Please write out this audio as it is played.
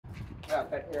I've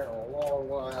been here a long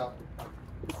while.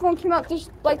 This one came out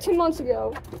just like 2 months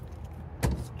ago.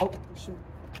 Oh, shoot.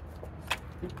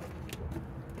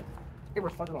 They were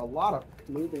fucking a lot of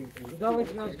movies. It always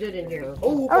smells good in here.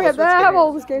 Oh, Oh yeah, but I have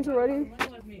all those games already.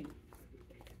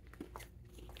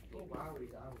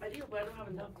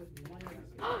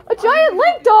 A giant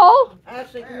Link doll!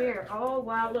 Ashley, come here. Oh,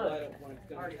 wow, look.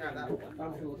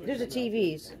 There's the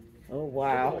TVs. Oh,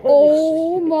 wow.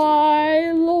 Oh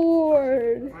my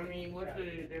lord.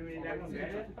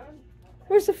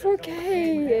 Where's the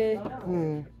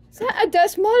 4K? Is that a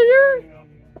desk monitor?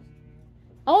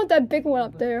 I want that big one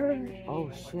up there.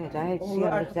 Oh, shit. I had to see how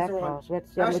much that costs.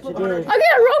 Let's see how much it is. I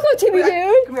get a Roku TV,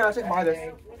 dude! Come here, I should buy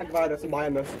this. I can buy this. I'm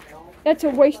buying this. That's a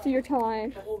waste of your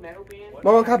time.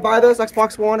 Mama, can I buy this?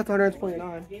 Xbox One, it's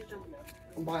 $129.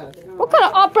 I'm buying it. What kind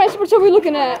of off-brand sports are we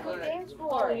looking at? You're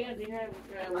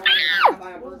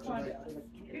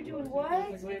doing what?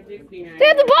 They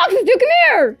have the boxes, dude, come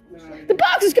here! The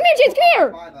boxes, come here, James, come here!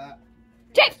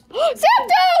 James!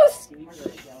 Zapdos!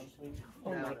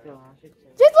 Oh, my gosh.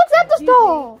 James, look, Zapdos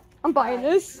doll! I'm buying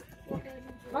this.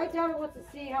 My daughter wants to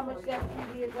see how much that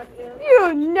TV is up there.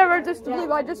 You never just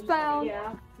believe I just found.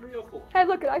 Yeah. Hey,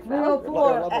 look, I found.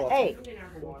 304. Hey.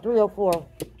 304.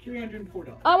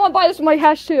 I want to buy this with my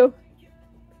cash too.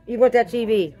 You want that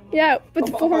TV? Yeah, but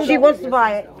the 400. She wants to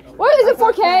buy it. What is it?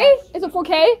 4K? Is it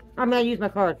 4K? I'm going to use my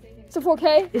card. It's a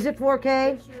 4K. Is it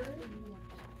 4K?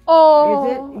 Oh.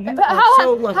 Is it? You How, are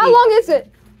so lucky. how long is it?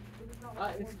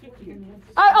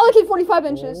 I only keep 45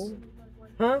 inches.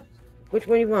 Huh? Which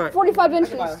one you want? 45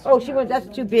 inches. Oh, she wants. That's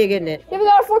too big, isn't it? You haven't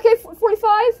got a 4K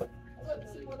 45?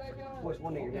 Which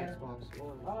one of your Xbox?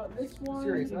 This one,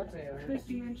 Serious,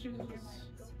 50 inches,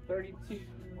 32.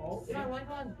 Oh, do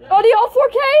you all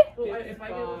 4K? If I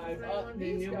get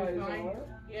these guys are.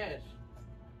 Yes.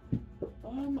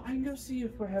 I can go see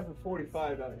if we have a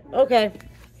 45 out here. Okay.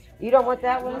 You don't want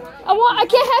that one? I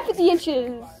can't have 50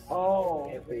 inches.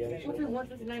 Oh. What does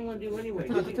 159 want to do anyway?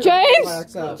 James!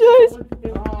 Max out. James!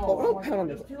 Oh,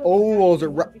 oh, is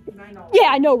it Yeah,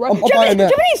 I know, right? I'm buying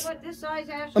that. Japanese! What, this size,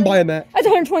 Ashley? I'm buying that. That's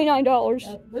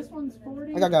 $129. This one's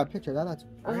 40. I got a picture of that. That's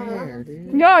rare,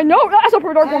 dude. Yeah, I know. That's a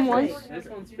pretty dark one once. This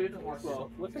one's 50 as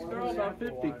well. What's this girl about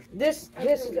 50? That's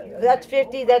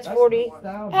 50, that's 40.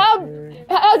 How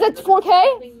that's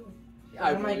 4K?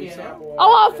 I might I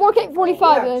want a 4K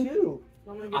 45 then.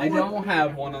 I don't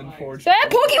have one, unfortunately. That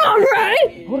Pokemon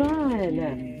Red! Hold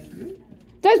on.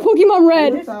 That's Pokemon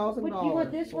Red. What, you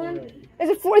want this one? Is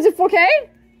it 4K?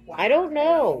 I don't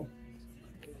know.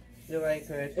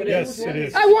 Yes, it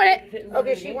is. I want it.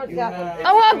 Okay, she wants that one.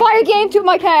 I want to buy a game to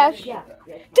my cash. Yeah.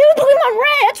 Dude, Pokemon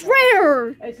Red, that's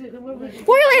rare.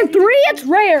 Borderlands 3, it's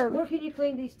rare. What can you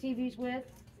clean these TVs with?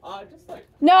 Just like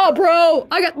No, bro,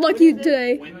 I got lucky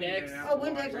today. Windex. Oh,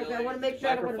 Windex. Okay, I want to make sure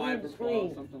I don't want to lose the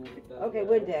screen. Something like that. Okay,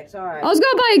 Windex. All right. I was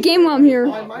gonna buy a game while I'm here.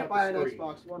 I might buy an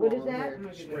Xbox One. What is that?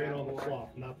 Spray it on the cloth,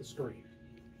 not the screen.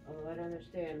 Oh, I don't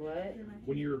understand. What?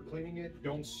 When you're cleaning it,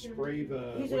 don't spray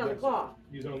the. Use it on the cloth.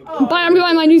 Use it on the Oh. cloth. I'm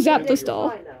buying my new Zapdos doll.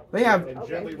 Fine, though. They have And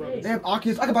gently rub it.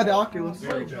 Oculus. I can buy the Oculus.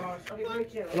 Very gently. Okay, great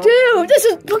too. Dude, this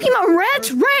is Pokemon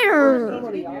Red's rare.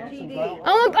 TV.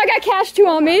 I got cash too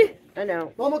on me. I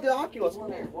know. Well, with the Oculus.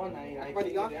 Buy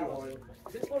the Oculus.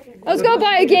 I was gonna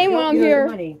buy a game when I'm here.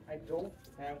 Money.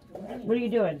 What are you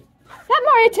doing? That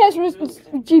Mario Tennis was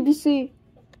GBC.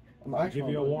 I'll give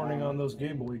you a warning on those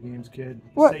Game Boy games, kid. The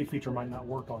What? save feature might not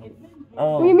work on them.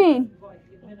 What do you mean?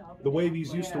 The way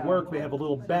these used to work, they have a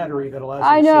little battery that allows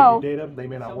I you to know. save your data. They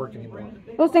may not work anymore.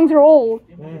 Those things are old.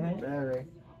 Battery.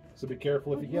 So be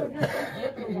careful if you get it.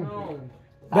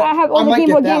 I have all the Game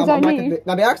Boy games I need.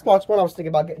 Now the Xbox One, I was thinking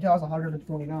about getting. That was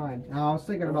 129. Now I was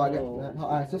thinking about getting that.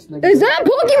 I was just thinking. Is that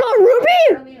Pokemon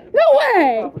Ruby? No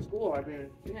way! There's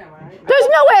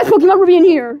no way it's Pokemon Ruby in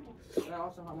here.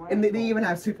 And they even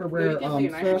have super rare. Smash.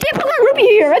 Get Pokemon Ruby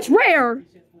here. That's rare.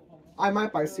 I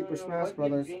might buy Super Smash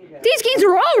Brothers. These games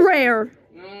are all rare.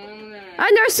 I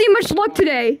never seen much luck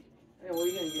today. What are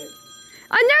you gonna get?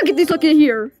 I never get these luck in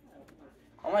here.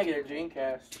 I might get a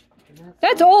Dreamcast.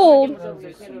 That's old.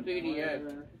 Nintendo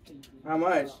 3DS. How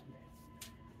much?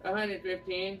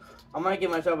 115. I might get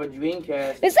myself a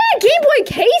Dreamcast. Is that a Game Boy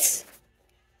case?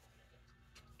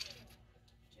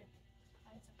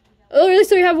 Oh, really?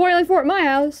 So you have Borderlands 4 at my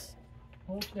house?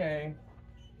 Okay.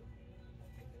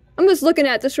 I'm just looking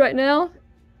at this right now.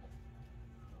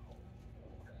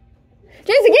 James,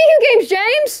 the GameCube games,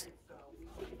 James!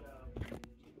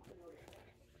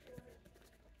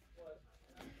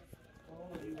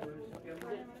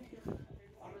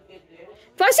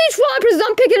 If I see Twilight Princess,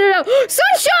 I'm picking it up.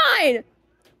 Sunshine!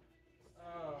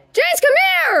 James, come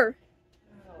here!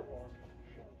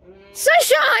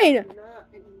 Sunshine!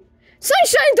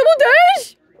 Sunshine Double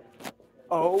Dash!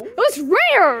 Oh. That's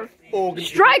rare! Oh,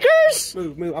 Strikers!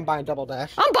 move. I'm buying double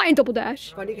dash. I'm buying Double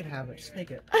Dash. But you can have it. Just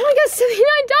take it. I only got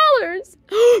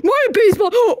 $79. Mario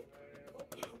Baseball!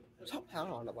 Stop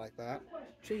pounding on it like that.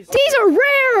 Jeez. These are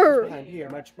rare! Behind here,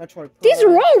 Metroid Prime. These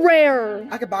are all rare!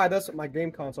 I could buy this with my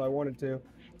game console. I wanted to.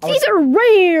 These are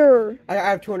rare! I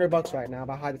have $200 right now,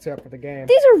 but I had to save up for the game.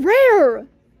 These are rare!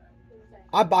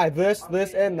 I'd buy this,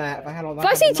 and that if I had all that.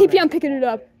 If I see TP, I'm picking it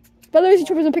up. By the way, see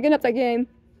Troopers, I'm picking up that game.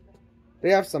 They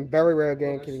have some very rare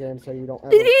GameCube games, so you don't.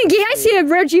 I see a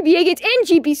rare GBA games and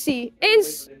GBC. And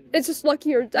it's just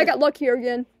luckier. I got luckier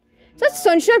again. Is that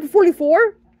Sunshine for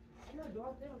 44?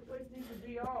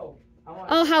 I don't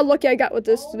know how lucky I got with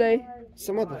this today.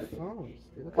 Some of the phones.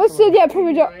 What's the, yeah,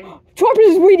 probably Troopers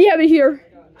is weedy out of here.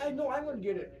 I know, I'm gonna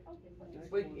get it.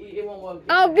 But it won't work.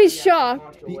 I'll be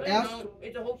shocked. The F.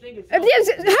 It's a whole thing. Yes,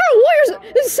 Harold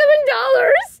Warriors is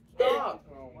 $7. Stop.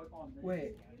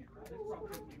 Wait.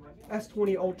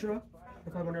 S20 Ultra.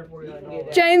 For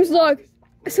 $549. James, look,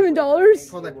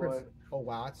 $7. Call that Prince. Oh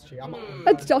wow, that's cheap.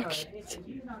 That's dog shit.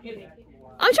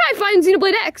 I'm trying to find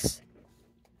Xenoblade X.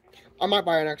 I might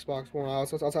buy an Xbox One. I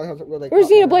was really. Where's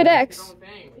Xenoblade X?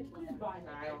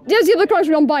 Yeah, Xenoblade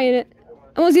Chronicles, I'm buying it.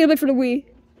 I want Xenoblade for the Wii.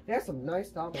 They have some nice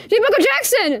stuff. J. Michael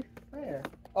Jackson! Where?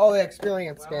 Oh, the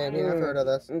Experience game. Yeah, I've heard of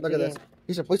this. Look at this.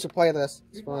 We should play this.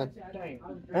 It's fun.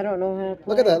 I don't know how to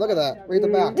play. Look at that. Read the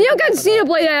back. You got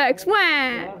Xenoblade X.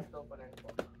 Wah!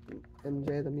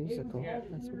 MJ the musical.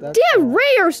 That's They have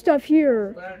rare stuff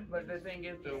here. But the thing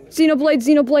is, though,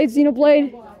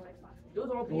 Xenoblade.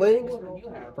 Link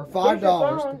for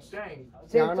 $5. dang.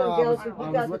 Yeah, I know. Samsung Galaxy, I you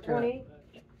was got the looking at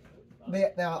 20?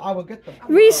 Now I will get them.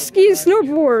 Reski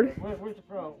snowboard. Where's the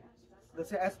Pro? This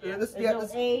There's no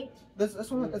 8. This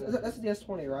one. This is the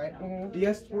S20, right? The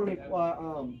S20.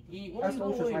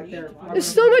 S20 is right there. There's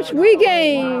so much Wii Wow,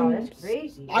 games. that's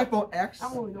crazy. iPhone X.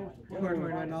 $229.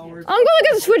 I'm going to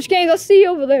get the Switch games. I'll see you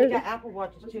over You there. got Apple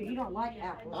Watches too. You don't like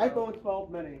Apple. iPhone 12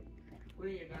 mini.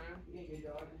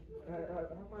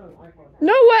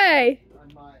 No way.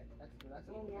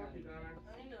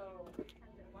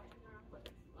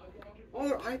 All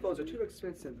their iPhones are too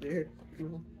expensive, dude.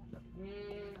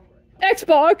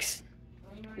 Xbox.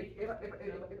 I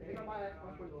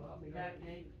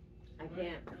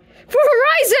can't. For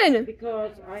Horizon.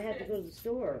 Because I had to go to the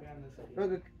store.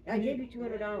 I gave you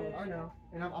 $200. I know,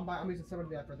 and I'm using some of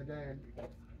that for the game.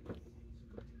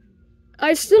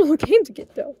 I still have a game to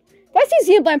get though. If I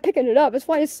see Xenoblade, I'm picking it up. That's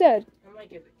why I said.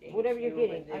 Whatever you're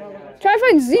getting. I don't know. Try to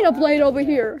find Xenoblade over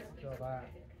here.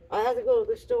 I have to go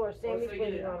to the store. Sammy's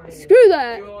waiting on me. Screw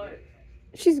that.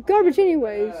 She's garbage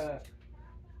anyways.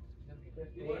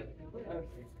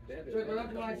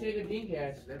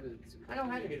 I don't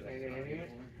have to get anything.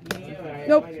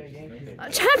 Nope.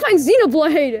 I'm trying to find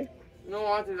Xenoblade. No,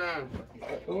 I do that.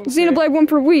 Xenoblade 1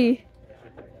 for Wii.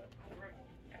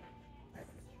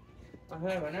 I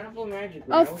have an Apple Magic.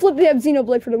 I'll flip the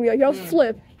Xenoblade for the Wii. I'll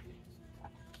flip.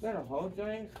 Is that a whole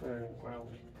thing? Or, wow.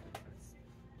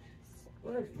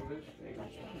 What is this thing?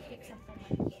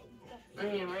 I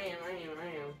am.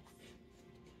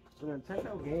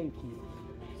 Nintendo GameCube.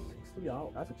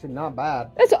 $60. That's actually not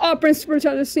bad. That's an opera Super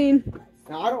Nintendo scene.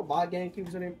 Now I don't buy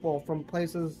GameCubes anymore from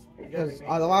places because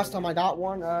the last time I got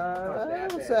one,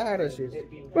 let's say I had issues.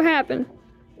 What happened?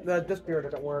 The disc reader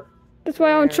didn't work. That's why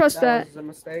I don't trust that. was a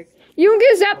mistake. You don't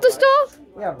get Zapdos stuff?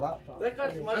 We have laptops. That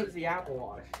costs as much as the Apple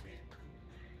Watch.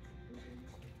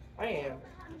 I am.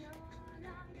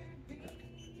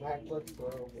 MacBook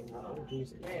Pro.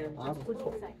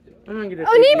 I'm gonna get a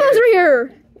Oh, Nemo's are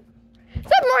here. Is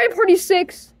that Mario Party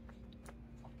 6?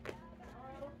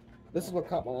 This is what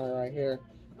caught my eye right here.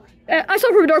 I saw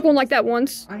a Perfect Dark one like that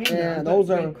once. Yeah, those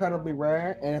are incredibly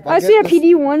rare. And if I get see a this-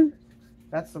 PD one.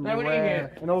 That's some Hey, what do you rare.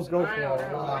 get? And those go for I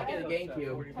a know, lot. I get a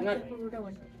GameCube. I'm not- Dude, I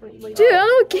don't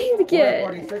know what game to Mario get.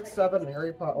 Party 6, 7,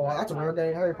 Harry Potter. Oh, that's a rare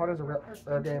game. Harry Potter's a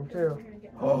rare game too.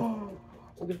 Oh,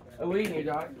 what do you need,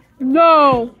 Doc?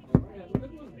 No.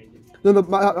 No, the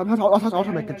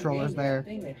Ultimate controllers there.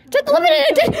 That's limited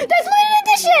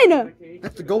edition!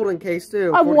 That's the golden case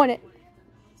too. I want it.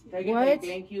 Can I get What? the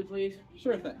GameCube, please?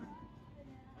 Sure thing.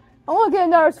 I want to get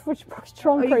another Switch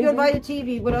Strong Are you gonna buy crazy.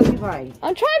 the TV? What else you buying?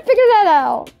 I'm trying to figure that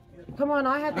out. Come on,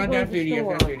 I have to Not go to that the 3DS,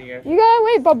 store. not 3DS. You gotta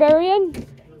wait, Barbarian.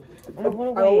 I don't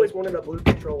want I to always wait. wanted a blue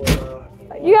controller.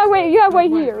 You gotta wait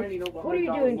here. What are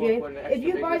you doing, James? If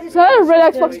you buy this, Is that a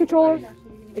red Xbox controller?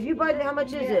 if you buy it, how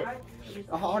much is it?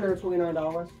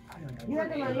 $129. You have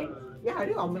the money. Yeah, I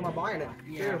do. I'm thinking about buying it.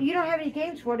 Yeah. You don't have any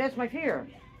games for it. That's my fear.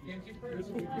 That's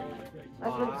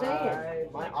what I'm saying.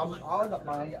 I'll end up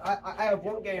buying it. I have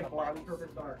one game for it. I'm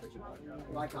Perfect Dark.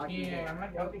 Like, I can I'm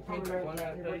not going to take one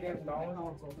out of $30.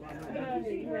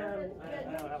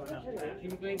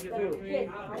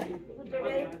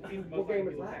 What game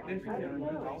is that?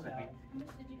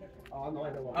 Oh, no, I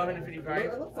know what. 155.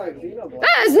 It looks like Xenoblade.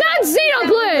 That is not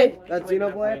Xenoblade! That's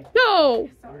Xenoblade? No!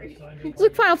 It's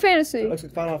like Final Fantasy. Looks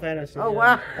like Final Fantasy. Oh, yeah.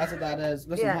 wow. That's what that is.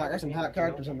 There's some hot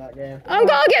characters in that game. I'm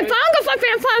gonna find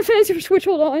Final Fantasy for Switch,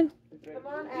 hold on. Come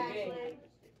on, Ashley.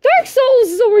 Dark Souls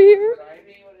is over here.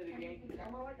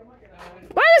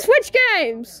 Why the Switch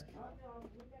games?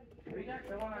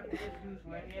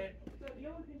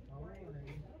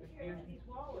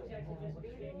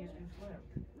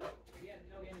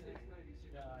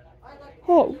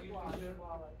 Oh.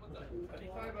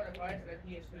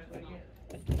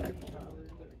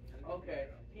 Okay.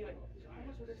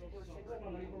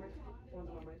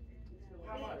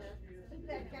 How much?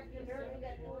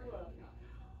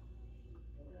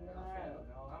 I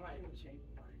might even change.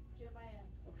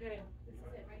 Okay.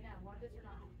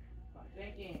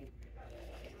 Thinking.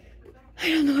 I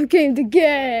don't know what game to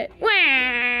get.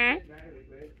 Wah.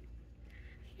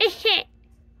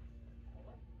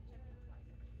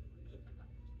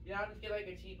 Yeah, I'll just get like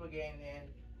a cheaper game then.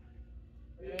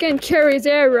 Getting Cherry's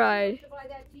Air Ride.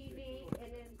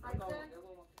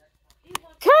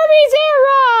 Kirby's Air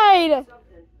Ride!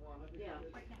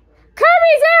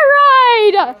 Kirby's Air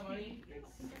Ride!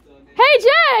 Hey,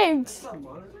 James!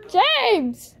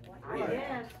 James!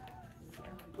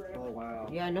 Oh, wow.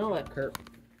 Yeah, I know it. Kurt.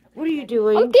 What are you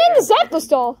doing? I'm getting the Zapdos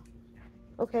doll.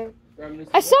 Okay.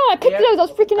 I saw it. I picked it up. I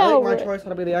was freaking I out think over my it. choice ought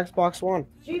to be the Xbox One.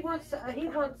 He wants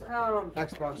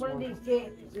Xbox one of One. these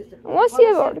games. I want to see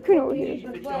if Articuno over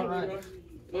here.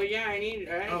 Well, yeah, I need.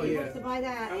 Oh, He yeah. wants to buy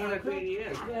that. I want to clean it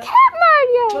in. Cat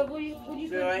Mario! But will you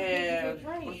So I have.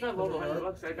 What's up, over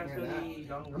 $100? I got $30.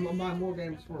 I'm gonna buy more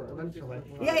games for it eventually.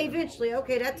 Yeah, eventually.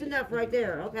 Okay, that's enough right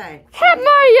there. Okay. Cat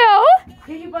Mario!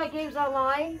 Can you buy games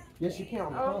online? Yes, you can.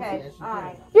 On the Okay. console, yes, you All can.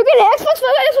 right. You're getting Xbox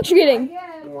One? That's what you're getting.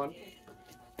 Yeah. One.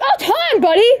 About time,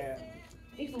 buddy!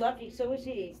 He's lucky. So is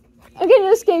he. I'm getting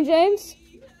this game, James.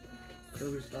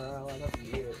 Kirby style. That's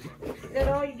good. Is that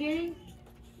all you're getting?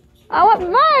 I want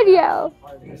Mario!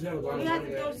 You have to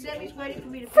go. Sammy's waiting for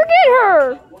me to. Forget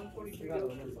her!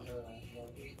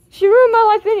 She ruined my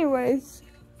life anyways.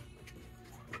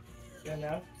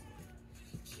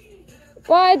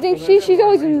 Well, I think she's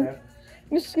always been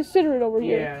misconsiderate over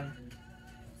here.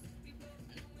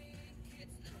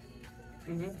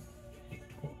 Yeah.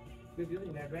 This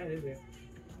isn't that bad, is it?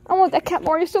 I want that Cat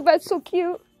Mario so bad, it's so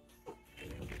cute.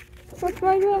 How much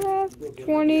money do I have?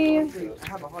 20. I have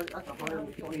that's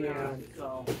 129.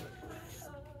 So.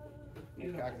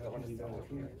 Yeah.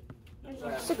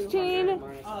 16. You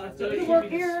work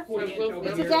here.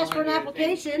 It's just ask for an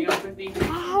application.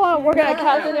 Oh, I want to work at a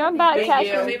cash there. I'm bad at cash.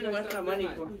 Yeah, save the rest of my money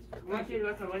for. I want to save the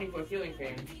rest of my money for a ceiling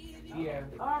fan. Yeah.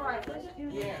 All right, let's do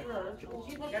this Yeah. first. She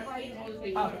looks like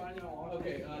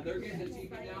Okay, they're getting the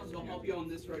TV now, so I'll help you on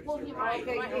this register. okay, he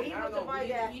wants to buy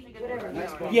that.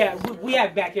 Whatever. Yeah, we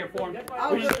have back here for him.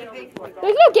 I'll go and pay for it.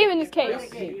 There's no game in this case.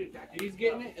 He's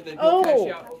getting it, and then Oh. he'll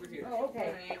cash out over here. Oh,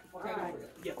 okay. All right.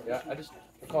 Yeah, I just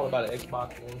called about an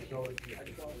Xbox One.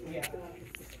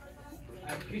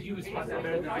 Because you was spot that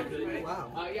better than I could.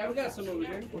 Wow. Yeah, we got some over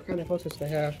here. What kind of focus they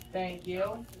have? Thank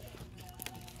you.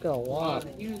 Got a lot.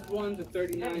 The used ones are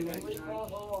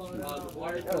 $39.99. The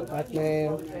wired ones,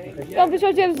 Batman. Don't be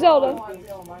sure to have Zelda.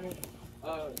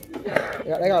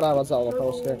 Yeah, they got a Zelda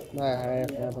poster. I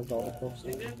have a Zelda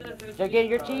poster. So get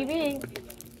your TV.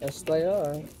 Yes, they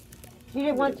are. You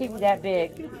didn't want TV that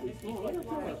big.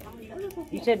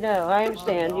 You said no. I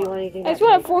understand. You want anything? I just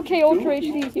want a 4K Ultra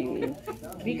HD TV.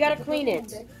 You gotta clean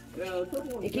it.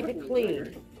 You keep it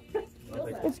clean.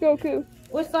 It's Goku.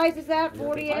 What size is that?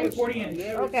 40 inch? 40 inch.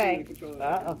 Okay.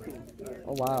 Oh,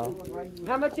 wow.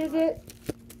 How much is it?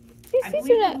 These I seats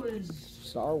believe are it not. was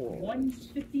Star Wars.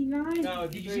 159. No,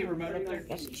 did you see a remote up there?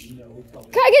 Can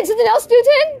I get something else, dude?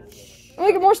 Then I'm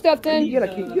gonna get more stuff then. You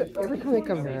gotta keep. Every time they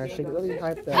come here, I should really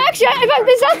hype that. Actually, if I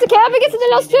this out the cab, I get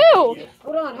something else too.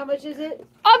 Hold on. How much is it?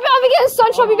 I'll be getting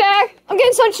Sunshine. I'll be back. I'm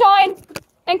getting Sunshine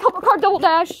and Kart Double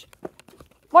Dash.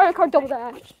 Mario Kart Double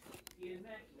Dash.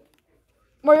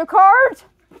 Mario Kart.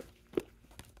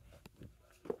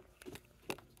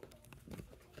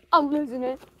 I'm losing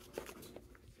it.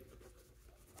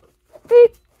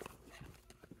 Beep.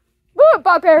 Boo,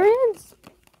 barbarians.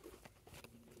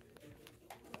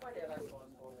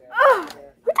 Who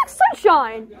took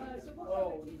Sunshine?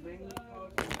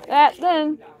 That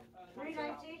then.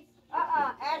 $3.19.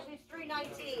 Ashley's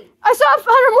 $3.19. I saw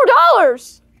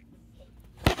 $100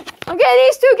 more. I'm getting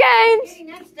these 2 games. Getting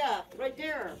that stuff right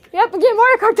there. Yep, I'm getting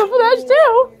Mario Kart Double Edge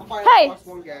too. I'm buying Hey, Xbox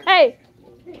One game. hey.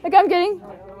 Look, I'm getting.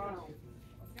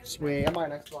 Sweet. I'm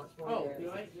buying Xbox One Oh,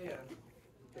 game. yeah.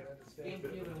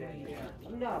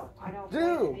 No, I don't.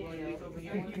 Dude.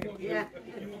 Yeah,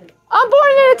 I'm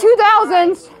born in the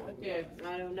 2000s.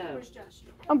 I don't know.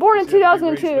 I'm born in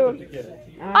 2002.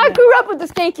 I grew up with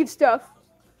this GameCube stuff.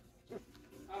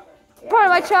 Part of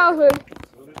my childhood.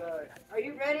 Are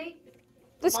you ready?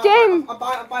 This game. I'm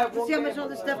buying Let's one see how game. much all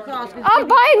this stuff costs. I'm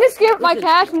buying this game with my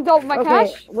cash and double my Okay,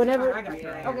 cash. whenever.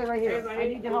 Okay, right here. I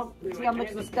need to help see how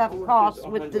much the stuff costs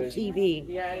with the TV.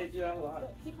 Yeah, I did a lot.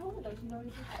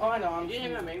 Oh, I know. I'm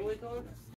getting my main with on.